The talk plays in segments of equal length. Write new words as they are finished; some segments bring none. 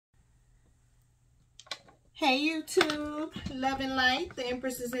Hey YouTube, love and light. The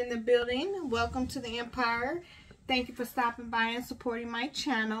Empress is in the building. Welcome to the Empire. Thank you for stopping by and supporting my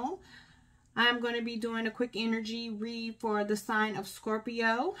channel. I'm going to be doing a quick energy read for the sign of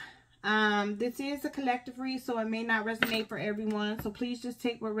Scorpio. This is a collective read, so it may not resonate for everyone. So please just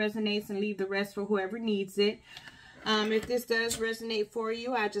take what resonates and leave the rest for whoever needs it. If this does resonate for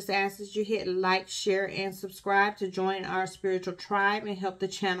you, I just ask that you hit like, share, and subscribe to join our spiritual tribe and help the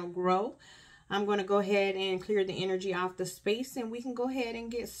channel grow. I'm going to go ahead and clear the energy off the space, and we can go ahead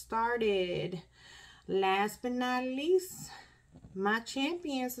and get started. Last but not least, my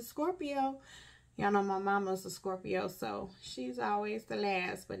champion's a Scorpio. Y'all know my mama's a Scorpio, so she's always the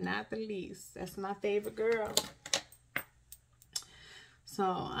last but not the least. That's my favorite girl. So,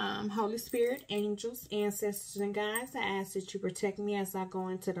 Holy Spirit, angels, ancestors, and guides, I ask that you protect me as I go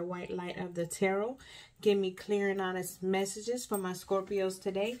into the white light of the tarot. Give me clear and honest messages for my Scorpios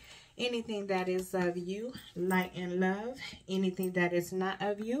today. Anything that is of you, light and love. Anything that is not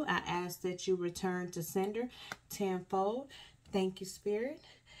of you, I ask that you return to sender tenfold. Thank you, Spirit.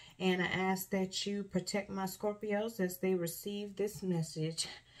 And I ask that you protect my Scorpios as they receive this message.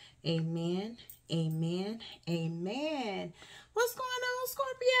 Amen. Amen. Amen. What's going on,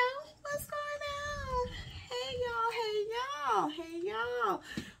 Scorpio? What's going on? Hey, y'all.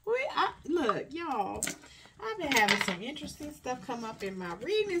 Look, y'all. I've been having some interesting stuff come up in my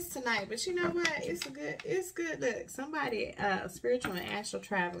readings tonight, but you know what? It's good. Look, somebody, spiritual and astral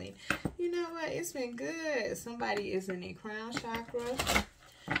traveling. You know what? It's been good. Somebody is in their crown chakra.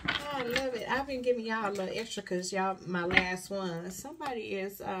 Oh, I love it. I've been giving y'all a little extra because y'all my last one. Somebody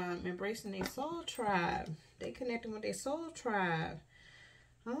is embracing their soul tribe. They connecting with their soul tribe.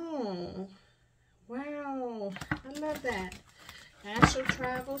 Oh, wow. I love that. Astral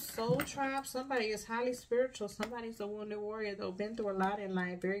travel, soul tribe. Somebody is highly spiritual. Somebody's a wounded warrior, though. Been through a lot in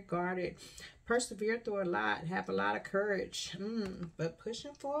life. Very guarded. Persevered through a lot. Have a lot of courage. But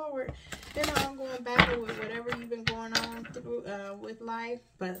pushing forward. You know, I'm going back with whatever you've been going on through with life.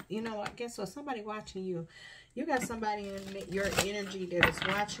 But, you know, guess what? Somebody watching you. You got somebody in your energy that is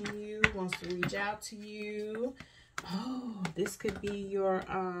watching you, wants to reach out to you. Oh, this could be your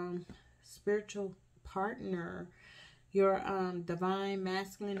spiritual partner. Your divine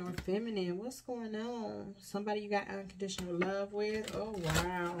masculine or feminine. What's going on? Somebody you got unconditional love with. Oh,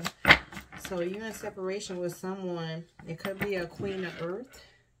 wow. So you're in separation with someone. It could be a queen of earth.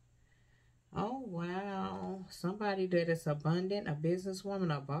 Oh, wow. Somebody that is abundant, a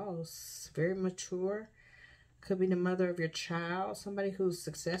businesswoman, a boss. Very mature. Could be the mother of your child. Somebody who's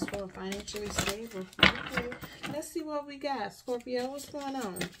successful and financially stable. Okay. Let's see what we got. Scorpio, what's going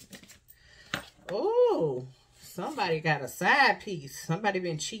on? Oh, somebody got a side piece. Somebody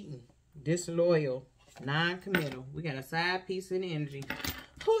been cheating. Disloyal. Non-committal. We got a side piece in energy.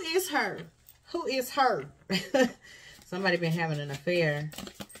 Who is her? Who is her? Somebody been having an affair.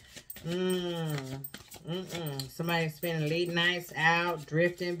 Somebody spending late nights out,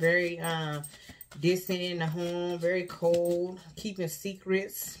 drifting, very distant in the home, very cold, keeping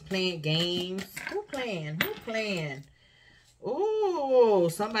secrets, playing games. Who playing? Who playing? Oh,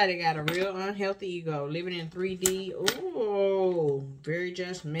 somebody got a real unhealthy ego, living in 3D. Oh, very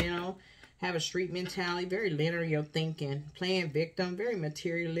judgmental, have a street mentality, very linear thinking, playing victim, very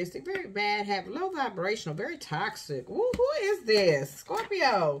materialistic, very bad habit, low vibrational, very toxic. Ooh, who is this?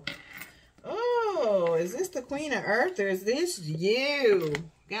 Scorpio. Oh, is this the Queen of Earth or is this you?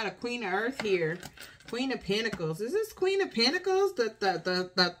 Got a Queen of Earth here. Queen of Pentacles. Is this Queen of Pentacles?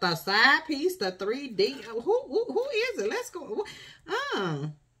 The side piece, the 3D. Who is it? Let's go.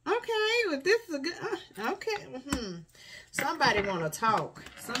 Oh, okay. Well, this is a good. Okay. Somebody want to talk.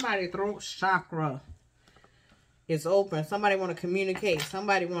 Somebody throat chakra is open. Somebody want to communicate.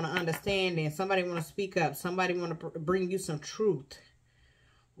 Somebody want to understand. And somebody want to speak up. Somebody want to bring you some truth.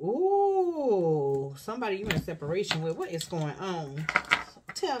 Ooh, somebody you in separation with. What is going on?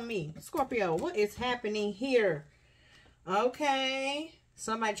 Tell me, Scorpio, what is happening here? Okay.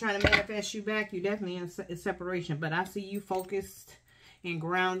 Somebody trying to manifest you back. You definitely in separation. But I see you focused and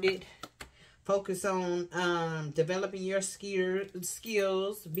grounded. Focus on developing your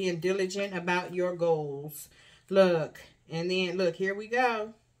skills. Being diligent about your goals. Look. And then, look, here we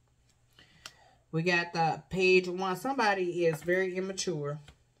go. We got the page 1. Somebody is very immature.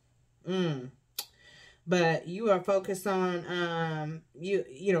 But you are focused on, you're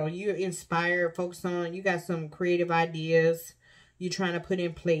inspired, focused on, you got some creative ideas you're trying to put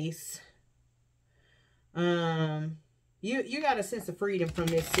in place. You got a sense of freedom from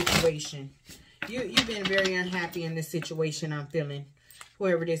this situation. You've been very unhappy in this situation, I'm feeling.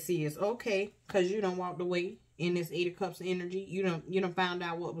 Whoever this is. Okay, because you don't walk away. in this Eight of Cups energy. You don't found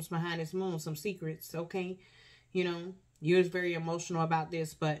out what was behind this moon, some secrets, okay? You know, you're very emotional about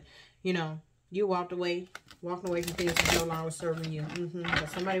this, but, you know, you walked away from things that no longer serving you. But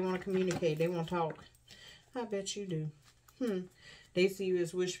somebody want to communicate. They want to talk. I bet you do. They see you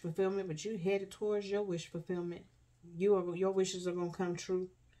as wish fulfillment, but you headed towards your wish fulfillment. Your wishes are going to come true.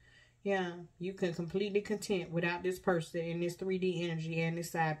 Yeah, you can completely content without this person in this 3D energy and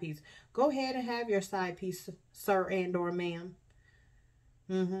this side piece. Go ahead and have your side piece, sir and or ma'am.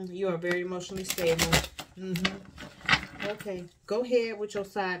 You are very emotionally stable. Okay, go ahead with your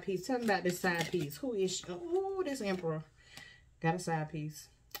side piece. Tell me about this side piece. Who is she? Oh, this Emperor. Got a side piece.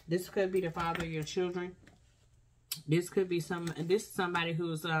 This could be the father of your children. This could be somebody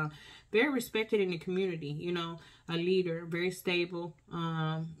who's very respected in the community, you know, a leader, very stable,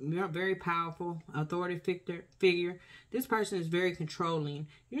 very powerful, authority figure. This person is very controlling,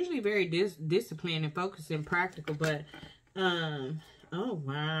 usually very disciplined and focused and practical, but, oh,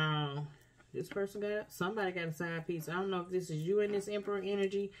 wow. This person somebody got a side piece. I don't know if this is you in this Emperor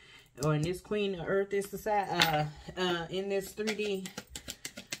energy or in this Queen of Earth, this side, in this 3D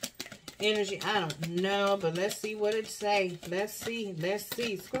energy. I don't know, but let's see what it say. Let's see.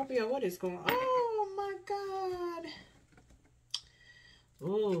 Scorpio, what is going on? Oh my God.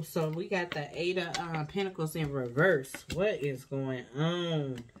 Oh, so we got the Eight of Pentacles in reverse. What is going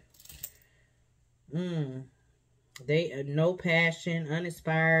on? They no passion,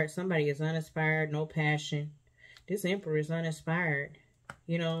 uninspired. Somebody is uninspired, no passion. This Emperor is uninspired,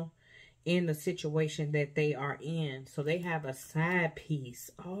 you know, in the situation that they are in. So they have a side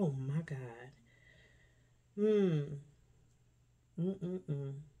piece. Oh my God.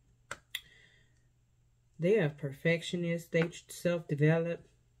 They are perfectionists. They self-develop.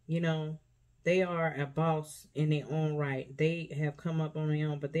 You know, they are a boss in their own right. They have come up on their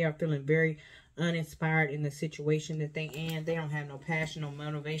own, but they are feeling very uninspired in the situation that they in. They don't have no passion, no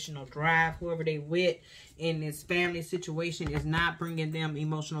motivation, no drive. Whoever they with in this family situation is not bringing them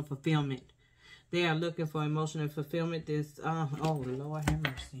emotional fulfillment. They are looking for emotional fulfillment. Oh, Lord have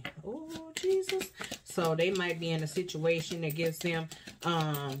mercy. Oh, Jesus. So they might be in a situation that gives them,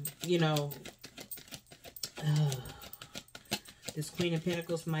 you know, this Queen of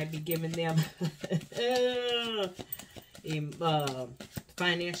Pentacles might be giving them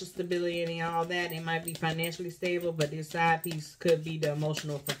financial stability and all that. They might be financially stable, but this side piece could be the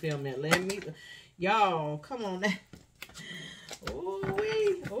emotional fulfillment. Y'all, come on now.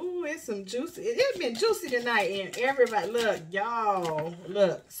 Oh, it's some juicy. It's been juicy tonight, and everybody, look, y'all,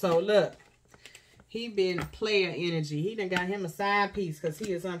 look. So look, he been player energy. He done got him a side piece because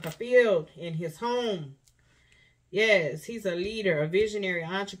he is unfulfilled in his home. Yes, he's a leader, a visionary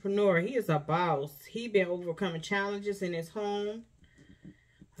entrepreneur. He is a boss. He been overcoming challenges in his home.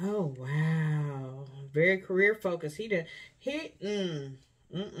 Oh, wow. Very career focused. Yeah,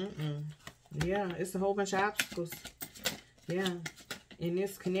 it's a whole bunch of obstacles. Yeah, in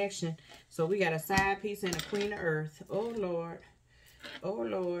this connection. So we got a side piece and a Queen of Earth. Oh, Lord. Oh,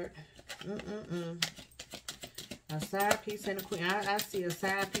 Lord. A side piece and a Queen. I see a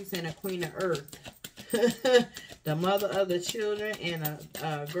side piece and a Queen of Earth. The mother of the children and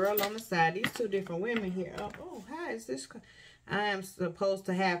a girl on the side. These two different women here. Oh, how is this? I am supposed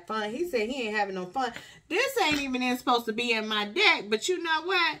to have fun. He said he ain't having no fun. This ain't even supposed to be in my deck. But you know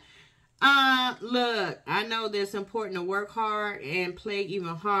what? Look, I know that it's important to work hard and play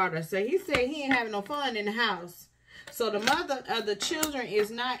even harder. So he said he ain't having no fun in the house. So the mother of the children is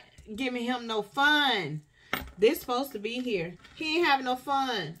not giving him no fun. This supposed to be here. He ain't having no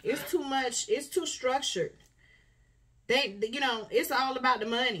fun. It's too much. It's too structured. You know, it's all about the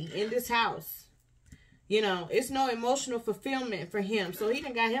money in this house. You know, it's no emotional fulfillment for him. So he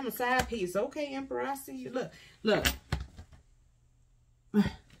done got him a side piece. Okay, Emperor, I see you. Look, look.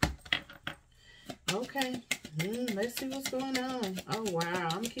 Okay. Let's see what's going on. Oh, wow. I'm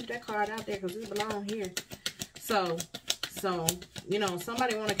going to keep that card out there because it belongs here. So, you know,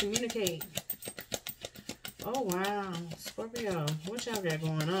 somebody want to communicate. Oh, wow. Scorpio, what y'all got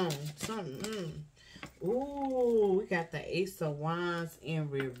going on? Something. Ooh, we got the Ace of Wands in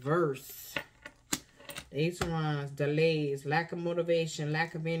reverse. The Ace of Wands, delays, lack of motivation,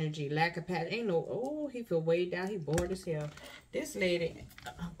 lack of energy, lack of passion. Ain't no, oh, he feel way down. He bored as hell. This lady,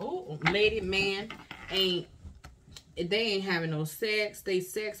 man, they ain't having no sex. They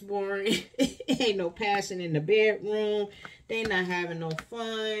sex boring. Ain't no passion in the bedroom. They not having no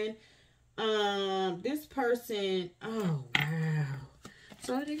fun. This person, oh, wow.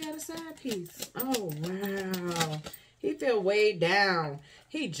 So they got a side piece. Oh, wow. He feel way down.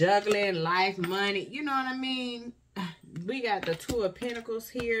 He juggling life, money. You know what I mean? we got the Two of Pentacles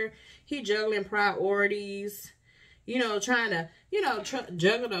here. He juggling priorities. You know, trying to, you know,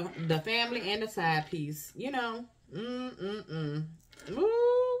 juggle the family and the side piece. You know. Ooh-wee.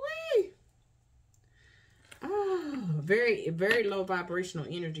 Oh, very, very low vibrational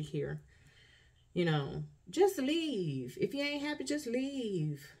energy here. You know, just leave. If you ain't happy, just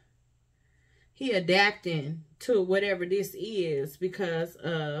leave. He adapting to whatever this is because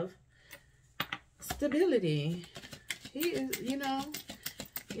of stability. He is, you know,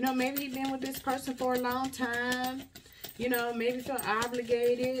 maybe he's been with this person for a long time. You know, maybe feel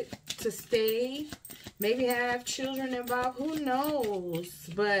obligated to stay. Maybe have children involved. Who knows?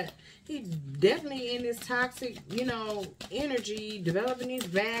 But he's definitely in this toxic, you know, energy, developing these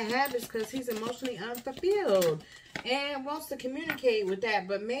bad habits because he's emotionally unfulfilled and wants to communicate with that.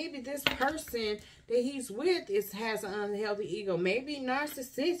 But maybe this person that he's with has an unhealthy ego. Maybe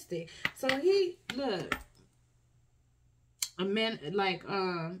narcissistic. So he, look, a man, like,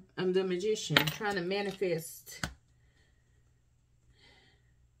 I'm the magician trying to manifest.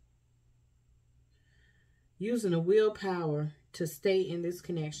 Using the willpower to stay in this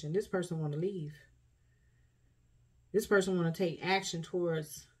connection. This person want to leave. This person want to take action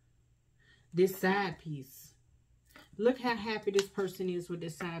towards this side piece. Look how happy this person is with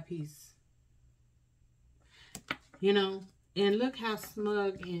this side piece. You know, and look how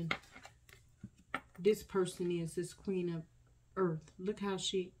smug and this person is, this Queen of Earth. Look how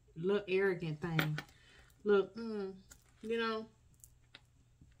she, look, arrogant thing. Look, you know,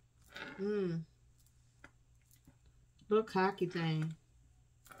 little cocky thing.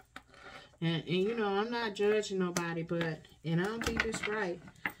 And you know, I'm not judging nobody, but, and I don't think this right.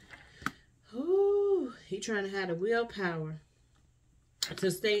 Ooh, he trying to have the willpower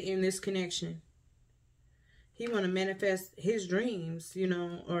to stay in this connection. He want to manifest his dreams, you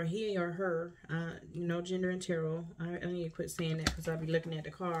know, or he or her, you know, gender and tarot. I need to quit saying that because I'll be looking at the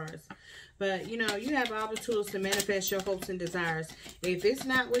cards. But, you know, you have all the tools to manifest your hopes and desires. If it's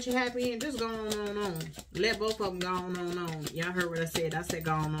not what you're happy in, just go on. Let both of them go on. Y'all heard what I said. I said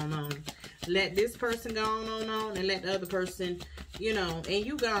go on. Let this person go on, and let the other person, you know, and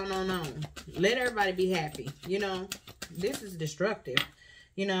you go on. Let everybody be happy, you know. This is destructive.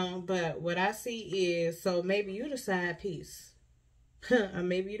 You know, but what I see is, so maybe you the side piece. Or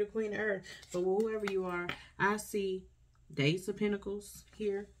maybe you the Queen of Earth. But whoever you are, I see Ace of Pentacles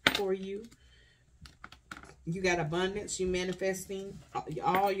here for you. You got abundance. You manifesting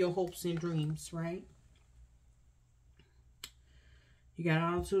all your hopes and dreams, right? You got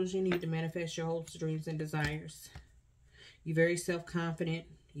all the tools you need to manifest your hopes, dreams, and desires. You're very self-confident.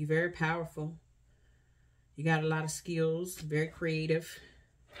 You're very powerful. You got a lot of skills. Very creative.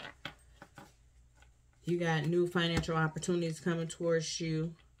 You got new financial opportunities coming towards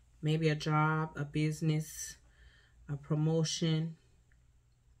you. Maybe a job, a business, a promotion.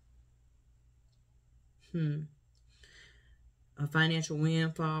 A financial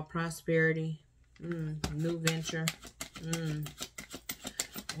windfall, prosperity. New venture.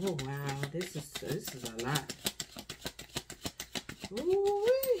 Oh wow, this is a lot.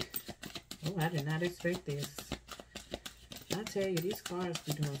 Ooh-wee. Oh, I did not expect this. I tell you, these cards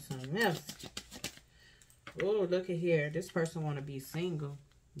be doing something else. Oh, look at here. This person want to be single.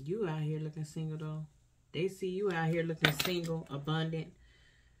 You out here looking single, though. They see you out here looking single, abundant,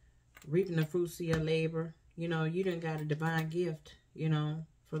 reaping the fruits of your labor. You know, you done got a divine gift, you know,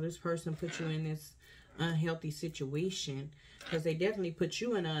 for this person put you in this unhealthy situation. Because they definitely put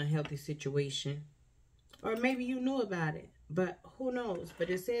you in an unhealthy situation. Or maybe you knew about it. But who knows? But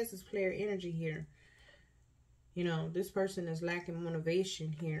it says it's player energy here. You know, this person is lacking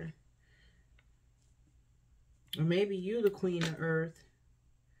motivation here. Or maybe you the Queen of Earth.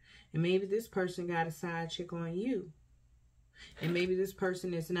 And maybe this person got a side chick on you. And maybe this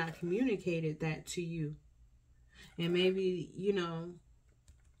person has not communicated that to you. And maybe, you know,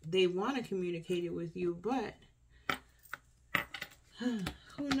 they want to communicate it with you, but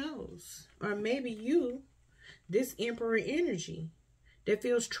who knows? Or maybe you, this Emperor energy, that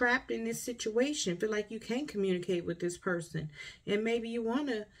feels trapped in this situation, feel like you can't communicate with this person. And maybe you want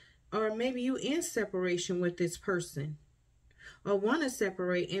to, or maybe you in separation with this person. Or want to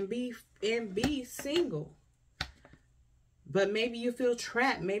separate and be single. But maybe you feel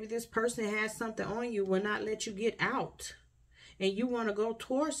trapped. Maybe this person has something on you, will not let you get out. And you want to go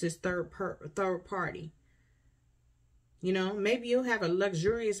towards this third party. You know, maybe you'll have a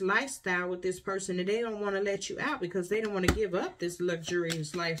luxurious lifestyle with this person and they don't want to let you out because they don't want to give up this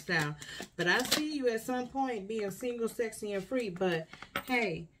luxurious lifestyle. But I see you at some point being single, sexy, and free. But,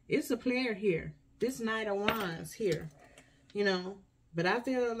 hey, it's a player here. This Knight of Wands here, you know. But I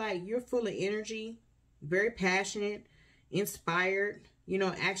feel like you're full of energy, very passionate. inspired, you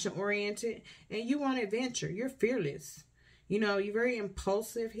know, action-oriented, and you want adventure. You're fearless. You know, you're very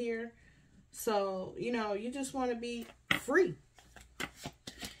impulsive here. So, you know, you just want to be free.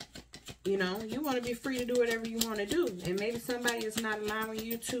 You know, you want to be free to do whatever you want to do. And maybe somebody is not allowing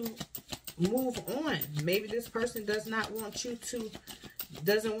you to move on. Maybe this person doesn't want you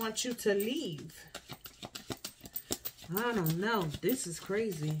to leave. I don't know. This is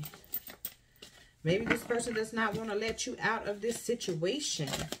crazy. Maybe this person does not want to let you out of this situation.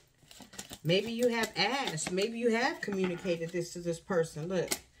 Maybe you have asked. Maybe you have communicated this to this person. Look.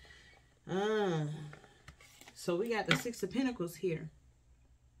 So we got the Six of Pentacles here.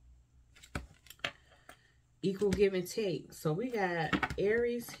 Equal give and take. So we got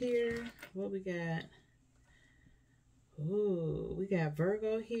Aries here. What we got? Ooh, we got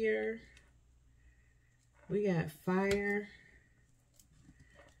Virgo here. We got fire.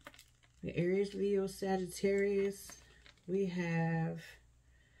 The Aries, Leo, Sagittarius. We have,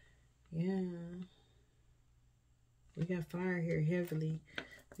 yeah. We got fire here heavily.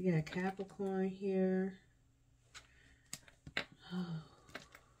 We got Capricorn here. Oh.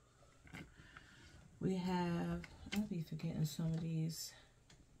 We have, I'll be forgetting some of these.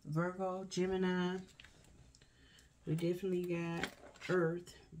 Virgo, Gemini. We definitely got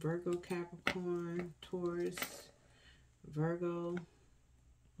Earth. Virgo, Capricorn, Taurus, Virgo.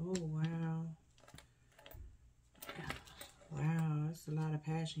 Oh, wow. Wow, that's a lot of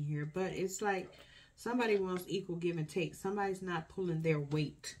passion here. But it's like somebody wants equal give and take. Somebody's not pulling their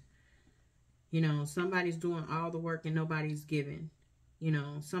weight. You know, somebody's doing all the work and nobody's giving. You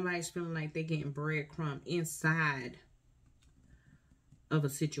know, somebody's feeling like they're getting breadcrumb inside of a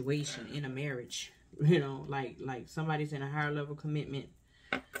situation in a marriage. You know, like somebody's in a higher level commitment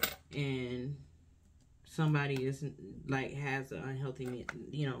and somebody is like has an unhealthy,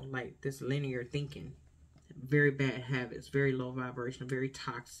 you know, like this linear thinking. Very bad habits, very low vibration, very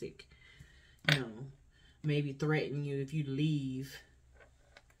toxic. You know, maybe threaten you if you leave.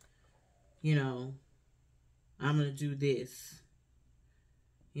 You know, I'm going to do this.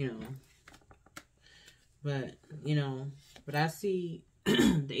 You know, but, you know, but I see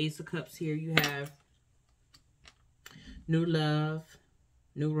the Ace of Cups here. You have new love,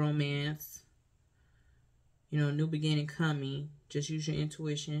 new romance, you know, new beginning coming. Just use your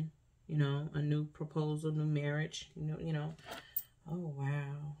intuition, you know, a new proposal, new marriage, you know. Oh,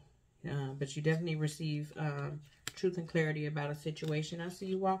 wow. But you definitely receive truth and clarity about a situation. I see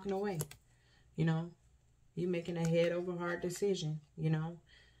you walking away, you know. You're making a head over heart decision, you know.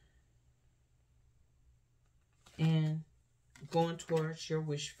 And going towards your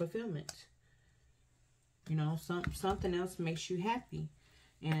wish fulfillment. You know, something else makes you happy.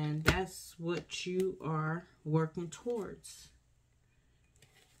 And that's what you are working towards.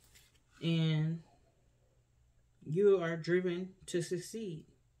 And you are driven to succeed.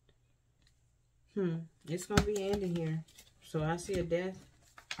 It's going to be ending here. So I see a death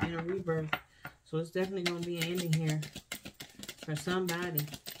and a rebirth. So it's definitely going to be an ending here for somebody.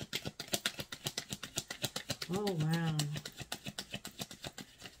 Oh, wow.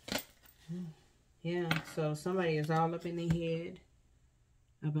 Yeah, so somebody is all up in their head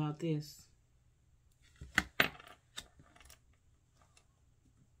about this.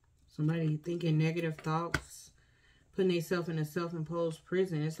 Somebody thinking negative thoughts, putting themselves in a self-imposed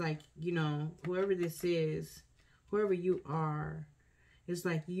prison. It's like, you know, whoever this is, whoever you are, it's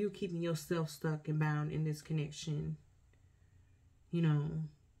like you keeping yourself stuck and bound in this connection. You know,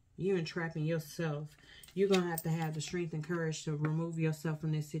 you entrapping yourself. You're going to have the strength and courage to remove yourself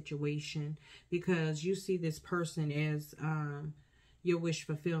from this situation because you see this person as your wish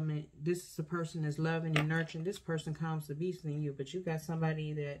fulfillment. This is a person that's loving and nurturing. This person calms the beast in you, but you got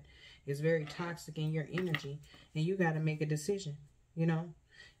somebody that is very toxic in your energy, and you got to make a decision, you know.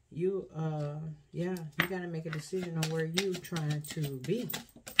 You got to make a decision on where you trying to be.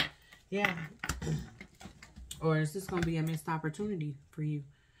 Yeah. Or is this going to be a missed opportunity for you?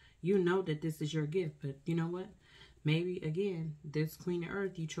 You know that this is your gift, but you know what? Maybe, again, this Queen of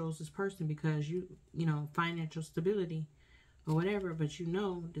Earth, you chose this person because you know, financial stability or whatever, but you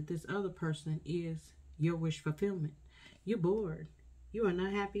know that this other person is your wish fulfillment. You're bored. You are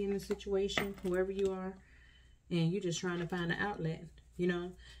not happy in the situation, whoever you are, and you're just trying to find an outlet, you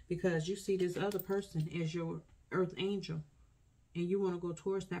know, because you see this other person as your earth angel, and you want to go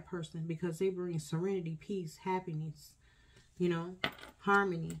towards that person because they bring serenity, peace, happiness, you know,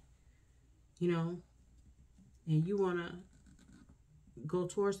 harmony, you know, and you want to go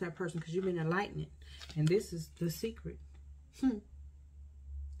towards that person because you've been enlightened. And this is the secret.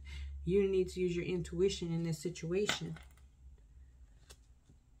 You need to use your intuition in this situation.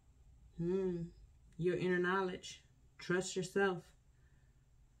 Your inner knowledge. Trust yourself.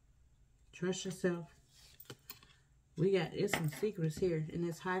 Trust yourself. It's some secrets here. In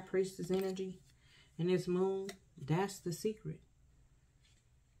this High Priestess energy, and this moon, that's the secret.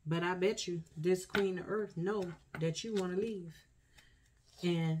 But I bet you this Queen of Earth know that you want to leave.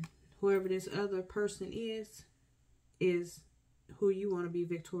 And whoever this other person is who you want to be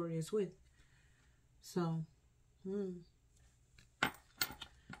victorious with. So,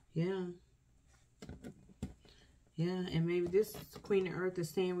 yeah. Yeah, and maybe this Queen of Earth is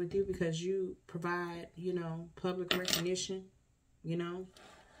staying with you because you provide, you know, public recognition, you know.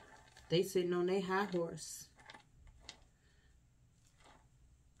 They sitting on their high horse.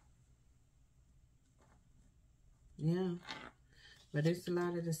 Yeah, but there's a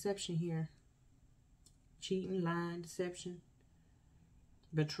lot of deception here. Cheating, lying, deception,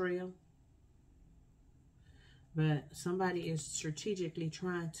 betrayal. But somebody is strategically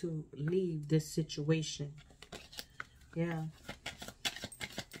trying to leave this situation. Yeah.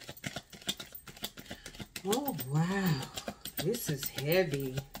 Oh, wow. This is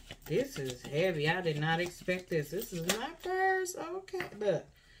heavy. This is heavy. I did not expect this. This is my purse. Okay. Look.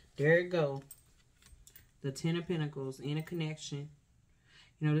 There it go. The Ten of Pentacles. In a connection.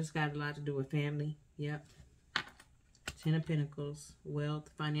 You know, this got a lot to do with family. Yep. Ten of Pentacles. Wealth,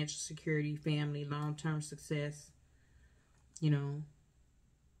 financial security, family, long-term success. You know.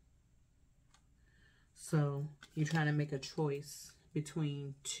 So, you're trying to make a choice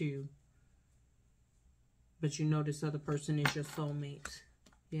between two. But you know this other person is your soulmate.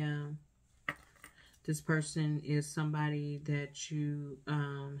 Yeah. This person is somebody that you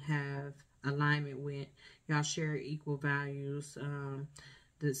have alignment with. Y'all share equal values.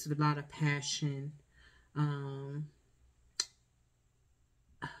 There's a lot of passion.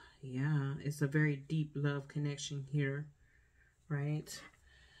 Yeah, it's a very deep love connection here. Right?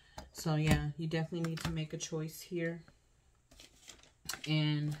 So, yeah, you definitely need to make a choice here.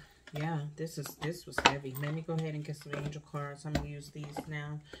 And, yeah, this was heavy. Let me go ahead and get some angel cards. I'm going to use these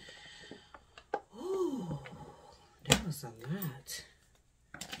now. Ooh, that was a lot.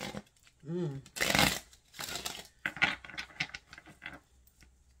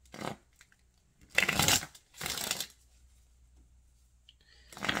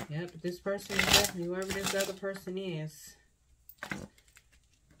 Yep, this person is definitely, whoever this other person is.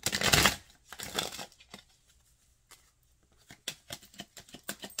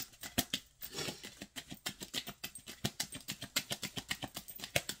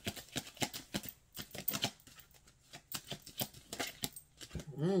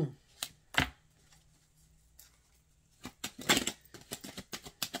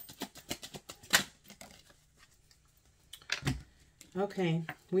 Okay,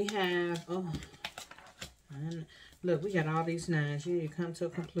 we have, look, we got all these nines. You need to come to a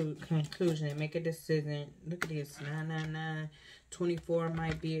conclusion and make a decision. Look at this, 999, 24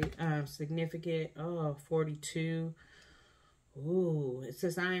 might be significant. Oh, 42. Ooh, it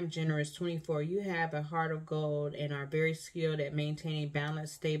says, I am generous. 24, you have a heart of gold and are very skilled at maintaining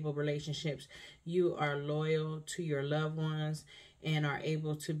balanced, stable relationships. You are loyal to your loved ones and are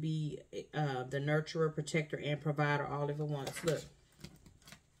able to be the nurturer, protector, and provider all at once. Look.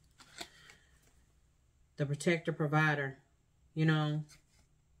 The protector, provider, you know,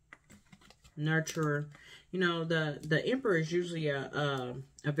 nurturer. You know, the Emperor is usually a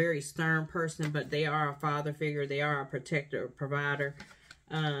very stern person, but they are a father figure. They are a protector, provider.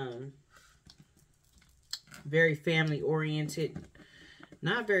 Very family oriented.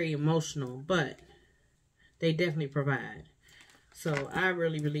 Not very emotional, but they definitely provide. So I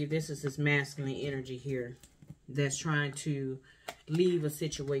really believe this is this masculine energy here that's trying to leave a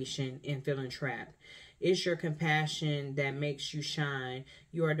situation and feeling trapped. It's your compassion that makes you shine.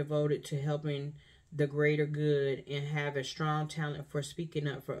 You are devoted to helping the greater good and have a strong talent for speaking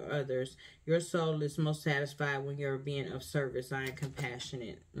up for others. Your soul is most satisfied when you're being of service. I am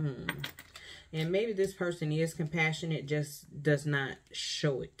compassionate. And maybe this person is compassionate, just does not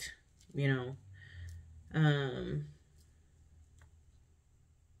show it, you know.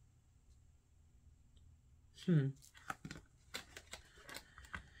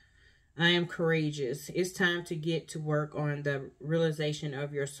 I am courageous. It's time to get to work on the realization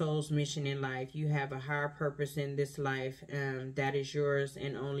of your soul's mission in life. You have a higher purpose in this life that is yours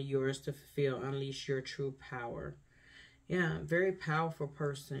and only yours to fulfill. Unleash your true power. Yeah, very powerful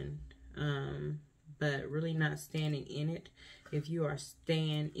person, but really not standing in it. If you are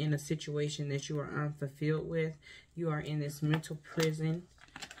staying in a situation that you are unfulfilled with, you are in this mental prison,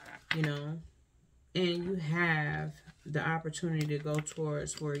 you know, and you have the opportunity to go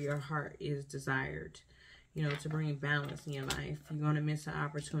towards where your heart is desired. you know, to bring balance in your life. You're going to miss an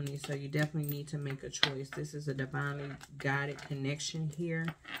opportunity, so you definitely need to make a choice. This is a divinely guided connection here,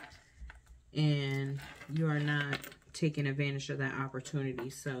 and you are not taking advantage of that opportunity.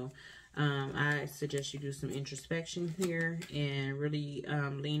 So I suggest you do some introspection here and really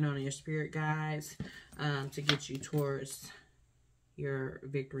lean on your spirit guides to get you towards your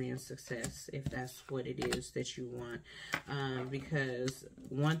victory and success, if that's what it is that you want. Because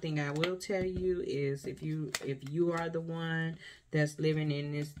one thing I will tell you is, if you are the one that's living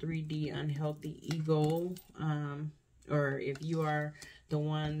in this 3D unhealthy ego, or if you are the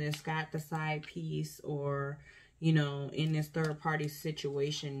one that's got the side piece, or you know, in this third party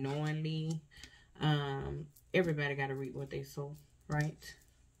situation knowingly, everybody got to reap what they sow, right?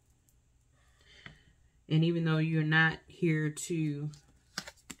 And even though you're not here to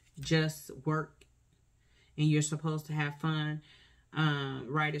just work and you're supposed to have fun,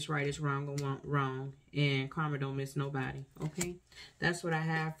 right is right, is wrong is wrong, and karma don't miss nobody, okay? That's what I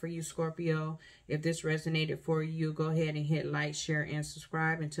have for you, Scorpio. If this resonated for you, go ahead and hit like, share, and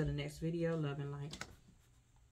subscribe. Until the next video, love and light.